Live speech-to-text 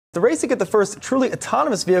The race to get the first truly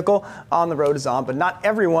autonomous vehicle on the road is on, but not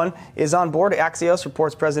everyone is on board. Axios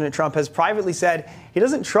reports President Trump has privately said he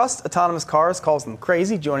doesn't trust autonomous cars, calls them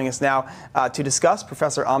crazy. Joining us now to discuss,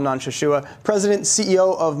 Professor Amnon Shashua, President and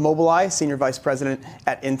CEO of Mobileye, Senior Vice President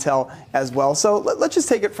at Intel as well. So let's just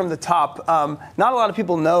take it from the top. Not a lot of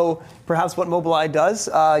people know perhaps what Mobileye does.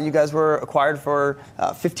 You guys were acquired for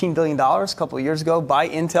 $15 billion a couple of years ago by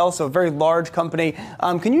Intel, so a very large company.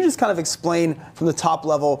 Can you just kind of explain from the top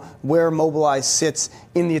level where Mobileye sits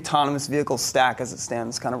in the autonomous vehicle stack as it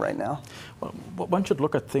stands kind of right now? Well, one should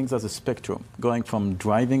look at things as a spectrum, going from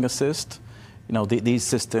driving assist, these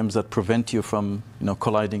systems that prevent you from,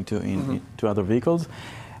 colliding to other vehicles,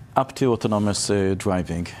 up to autonomous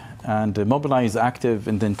driving. And Mobileye is active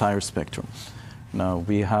in the entire spectrum. Now,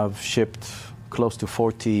 we have shipped close to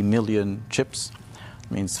 40 million chips.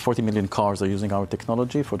 It means 40 million cars are using our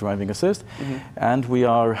technology for driving assist. And we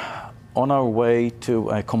are on our way to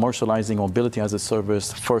commercializing mobility as a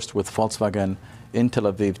service, first with Volkswagen in Tel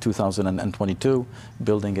Aviv 2022,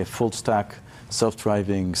 building a full stack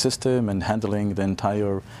self-driving system and handling the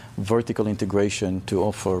entire vertical integration to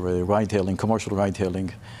offer ride-hailing, commercial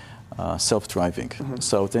ride-hailing, self-driving.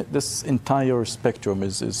 So this entire spectrum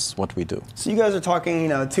is what we do. So you guys are talking,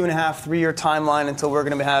 2.5, 3 year timeline until we're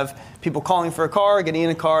going to have people calling for a car, getting in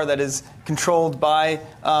a car that is controlled by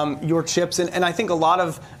your chips. And I think a lot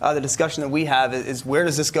of the discussion that we have is where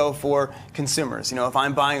does this go for consumers? If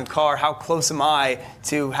I'm buying a car, how close am I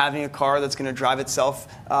to having a car that's going to drive itself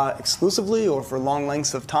exclusively or for long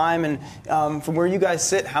lengths of time? And from where you guys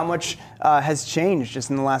sit, how much has changed just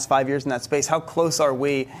in the last 5 years in that space? How close are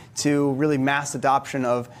we to really mass adoption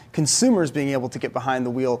of consumers being able to get behind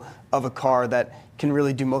the wheel of a car that can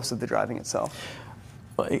really do most of the driving itself?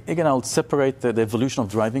 Again, I'll separate the evolution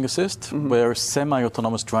of driving assist, where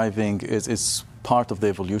semi-autonomous driving is part of the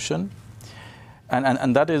evolution.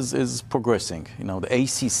 And that is progressing. The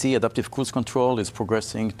ACC, adaptive cruise control, is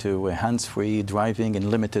progressing to a hands-free driving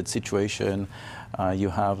in limited situation. You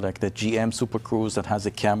have like the GM Super Cruise that has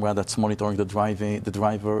a camera that's monitoring the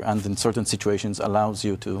driver, and in certain situations allows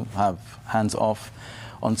you to have hands-off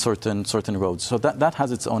on certain roads. So that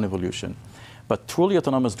has its own evolution. But truly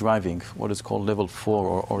autonomous driving, what is called level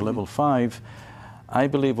 4 or level 5, I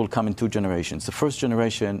believe will come in 2 generations. The first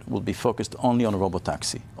generation will be focused only on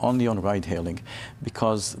robotaxi, only on ride-hailing,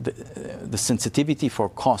 because the sensitivity for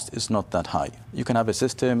cost is not that high. You can have a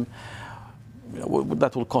system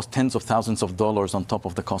that will cost tens of thousands of dollars on top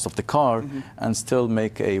of the cost of the car and still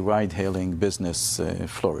make a ride-hailing business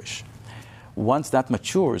flourish. Once that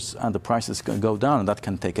matures and the prices can go down, that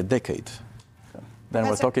can take a decade. Then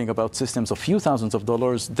we're talking about systems of few thousands of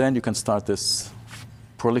dollars, then you can start this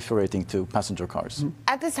proliferating to passenger cars.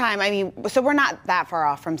 At this time, so we're not that far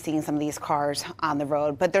off from seeing some of these cars on the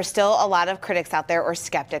road, but there's still a lot of critics out there, or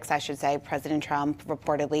skeptics, I should say. President Trump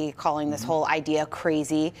reportedly calling this whole idea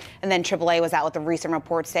crazy. And then AAA was out with a recent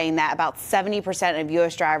report saying that about 70% of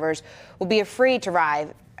U.S. drivers will be afraid to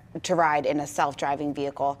ride in a self-driving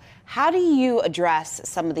vehicle. How do you address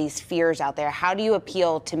some of these fears out there? How do you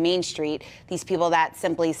appeal to Main Street, these people that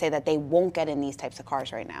simply say that they won't get in these types of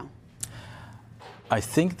cars right now? I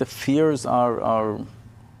think the fears are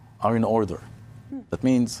in order. That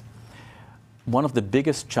means one of the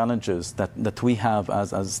biggest challenges that we have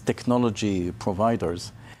as technology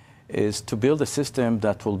providers is to build a system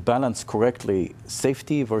that will balance correctly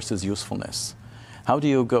safety versus usefulness. How do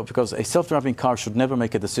you go? Because a self-driving car should never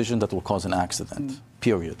make a decision that will cause an accident,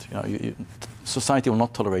 period. Society will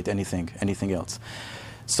not tolerate anything else.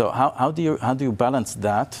 So how do you balance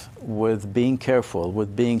that with being careful,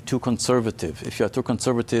 with being too conservative? If you're too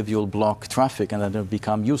conservative, you'll block traffic and then it'll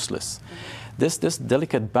become useless. This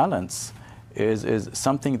delicate balance is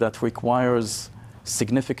something that requires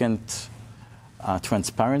significant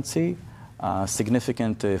transparency,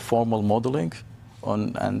 significant formal modeling,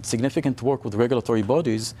 and significant work with regulatory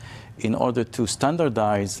bodies in order to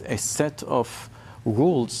standardize a set of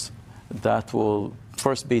rules that will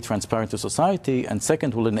first be transparent to society, and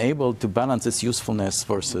second will enable to balance its usefulness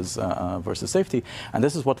versus safety. And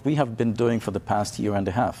this is what we have been doing for the past year and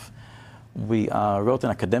a half. We wrote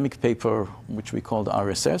an academic paper which we called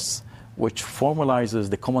RSS, which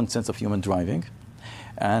formalizes the common sense of human driving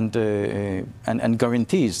and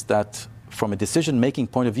guarantees that from a decision-making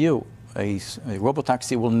point of view, a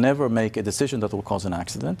robotaxi will never make a decision that will cause an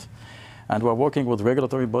accident. And we're working with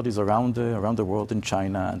regulatory bodies around the world, in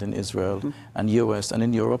China and in Israel and US and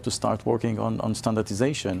in Europe, to start working on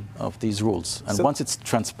standardization of these rules. And once it's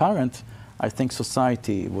transparent, I think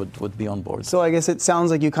society would be on board. So I guess it sounds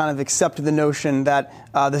like you kind of accept the notion that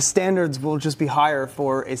the standards will just be higher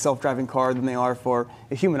for a self-driving car than they are for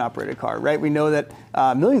a human-operated car, right? We know that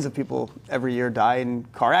millions of people every year die in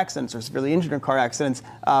car accidents or severely injured in car accidents.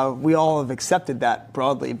 We all have accepted that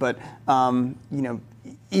broadly, but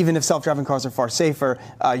even if self-driving cars are far safer,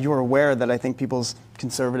 you're aware that I think people's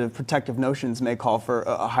conservative, protective notions may call for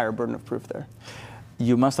a higher burden of proof there.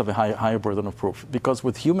 You must have a higher burden of proof, because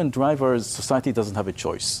with human drivers, society doesn't have a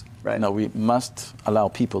choice. Right. Now, we must allow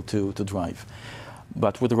people to drive.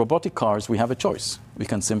 But with the robotic cars, we have a choice. We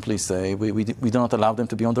can simply say we do not allow them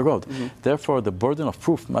to be on the road. Mm-hmm. Therefore, the burden of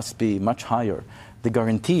proof must be much higher. The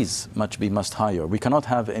guarantees must be much higher. We cannot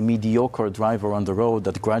have a mediocre driver on the road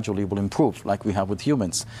that gradually will improve, like we have with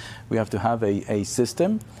humans. We have to have a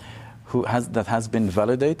system that has been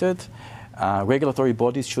validated. Regulatory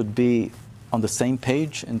bodies should be on the same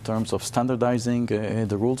page in terms of standardizing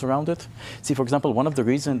the rules around it. See, for example, one of the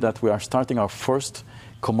reasons that we are starting our first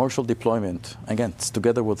commercial deployment, again, it's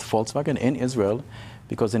together with Volkswagen in Israel,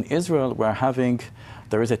 because in Israel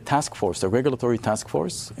there is a task force, a regulatory task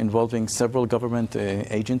force involving several government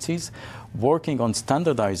agencies working on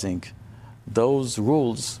standardizing those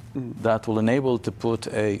rules that will enable to put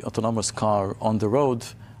an autonomous car on the road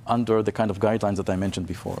under the kind of guidelines that I mentioned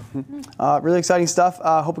before. Really exciting stuff.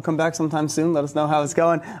 Hope to come back sometime soon. Let us know how it's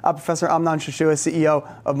going. Professor Amnon Shashua, CEO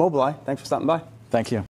of Mobileye, thanks for stopping by. Thank you.